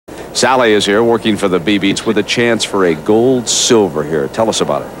Sally is here working for the BBs with a chance for a gold silver here. Tell us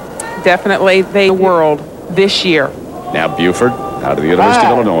about it. Definitely the world this year. Now Buford out of the University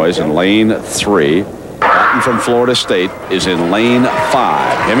of Illinois in lane 3. Batten from Florida State is in lane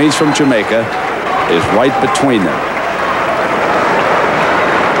 5. Hemmings from Jamaica is right between them.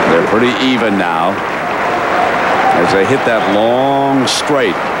 They're pretty even now as they hit that long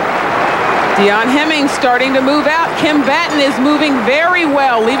straight. Deon Hemmings starting to move out. Kim Batten is moving very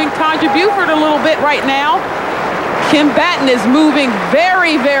well, leaving Tanja Buford a little bit right now. Kim Batten is moving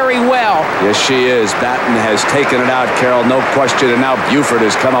very, very well. Yes, she is. Batten has taken it out, Carol, no question. And now Buford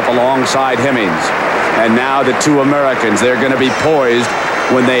has come up alongside Hemmings. And now the two Americans, they're going to be poised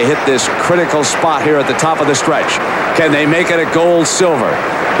when they hit this critical spot here at the top of the stretch. Can they make it a gold silver?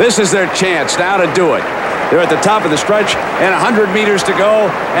 This is their chance now to do it. They're at the top of the stretch and 100 meters to go,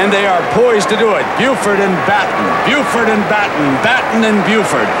 and they are poised to do it. Buford and Batten, Buford and Batten, Batten and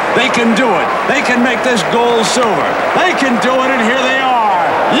Buford. They can do it. They can make this gold silver. They can do it, and here they are.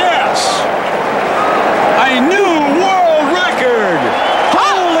 Yes! A new world record!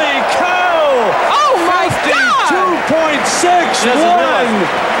 Holy cow! Oh, my God! 52.61!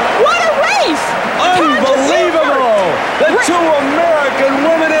 What a race! Unbelievable! The two American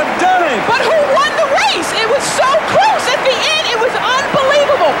women have done it! But who won the race? It was so close at the end. It was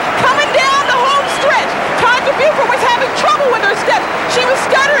unbelievable. Coming down the home stretch, Tanja Buford was having trouble with her steps. She was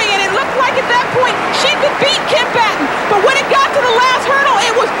stuttering, and it looked like at that point she could beat Kim Batten. But when it got to the last hurdle,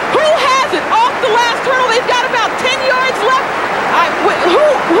 it was who has it off the last hurdle. They've got about 10 yards left. Who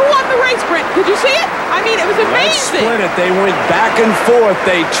won the race, Brent? Did you see it? I mean, it was amazing. They split it. They went back and forth.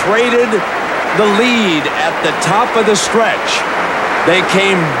 They traded the lead at the top of the stretch. They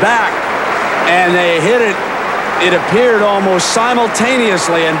came back and they hit it. It appeared almost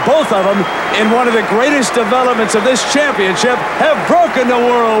simultaneously, and both of them, in one of the greatest developments of this championship, have broken the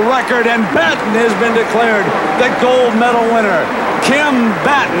world record, and Batten has been declared the gold medal winner. Kim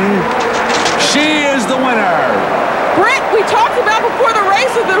Batten, she is the winner. Brent, we talked about before the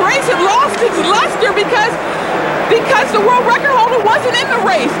race had lost its luster because the world record holder wasn't in the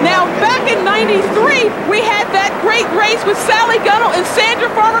race. Now, back in '93, we had that great race with Sally Gunnell and Sandra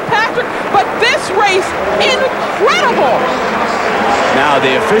Farmer-Patrick, but this race, incredible. Now,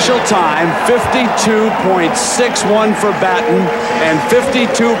 the official time, 52.61 for Batten and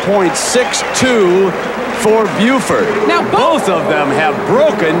 52.62 for Buford. Now, both of them have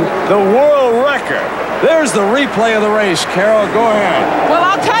broken the world record. There's the replay of the race. Carol, go ahead. Well,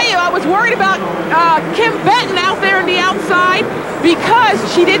 I'll tell you, I was worried about Kim Batten out there in the outside because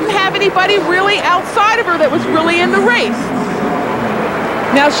she didn't have anybody really outside of her that was really in the race.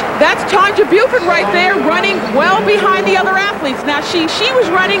 Now, that's Tanja Buford right there running well behind the other athletes. Now, she was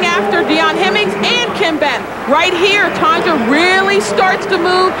running after Deon Hemmings and Kim Batten. Right here, Tanja really starts to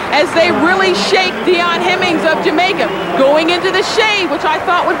move as they really shake Deon Hemmings of Jamaica, going into the shade, which I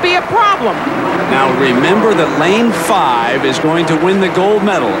thought would be a problem. Now, remember that lane 5 is going to win the gold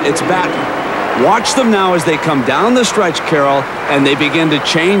medal. It's Batten. Watch them now as they come down the stretch, Carol, and they begin to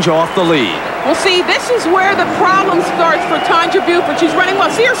change off the lead. Well, see, this is where the problem starts for Tanja Buford. She's running well.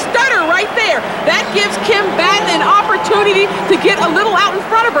 See her stutter right there. That gives Kim Batten an opportunity to get a little out in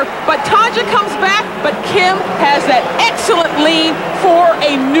front of her. But Tanja comes back, but Kim has that excellent lead for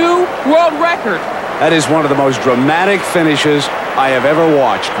a new world record. That is one of the most dramatic finishes I have ever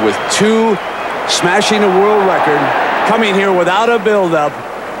watched, with two smashing a world record, coming here without a buildup,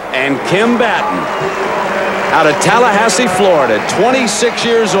 and Kim Batten, out of Tallahassee, Florida, 26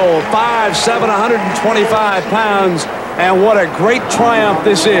 years old, 5'7", 125 pounds. And what a great triumph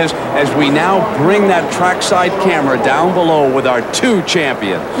this is as we now bring that trackside camera down below with our two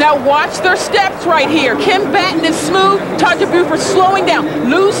champions. Now watch their steps right here. Kim Batten is smooth. Tanja Buford slowing down,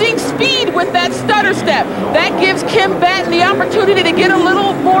 losing speed with that stutter step. That gives Kim Batten the opportunity to get a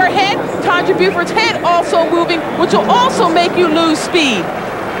little more ahead. Tanja Buford's head also moving, which will also make you lose speed.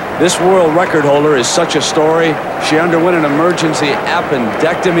 This world record holder is such a story. She underwent an emergency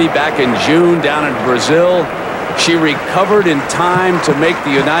appendectomy back in June down in Brazil. She recovered in time to make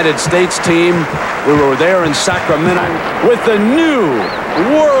the United States team. We were there in Sacramento with the new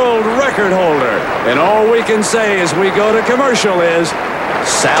world record holder. And all we can say as we go to commercial is,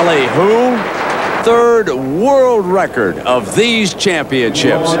 Sally who? Third world record of these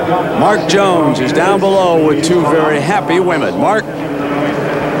championships. Mark Jones is down below with two very happy women. Mark?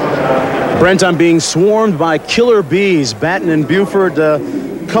 Brent, I'm being swarmed by killer bees. Batten and Buford, a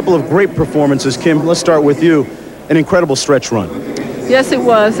couple of great performances. Kim, let's start with you. An incredible stretch run. Yes, it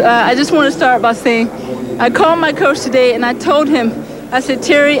was. I just want to start by saying I called my coach today and I told him, I said,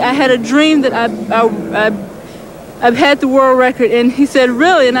 Terry, I had a dream that I I've had the world record. And he said,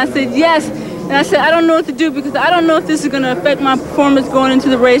 really? And I said, yes. And I said, I don't know what to do because I don't know if this is going to affect my performance going into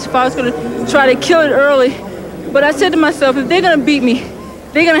the race, if I was going to try to kill it early. But I said to myself, if they're going to beat me,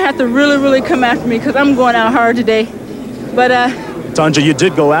 they're going to have to really, really come after me because I'm going out hard today. But Tanja, you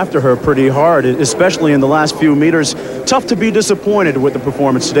did go after her pretty hard, especially in the last few meters. Tough to be disappointed with the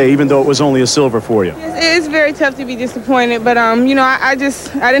performance today, even though it was only a silver for you. It's very tough to be disappointed, but you know, I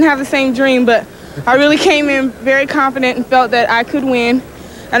didn't have the same dream, but I really came in very confident and felt that I could win.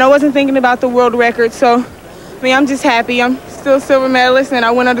 And I wasn't thinking about the world record, so I mean, I'm just happy. I'm still a silver medalist, and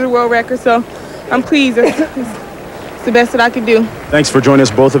I went under the world record, so I'm pleased. It's the best that I could do. Thanks for joining us,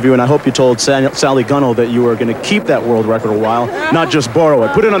 both of you, and I hope you told Sally Gunnell that you were going to keep that world record a while, not just borrow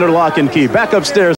it. Put it under lock and key. Back upstairs.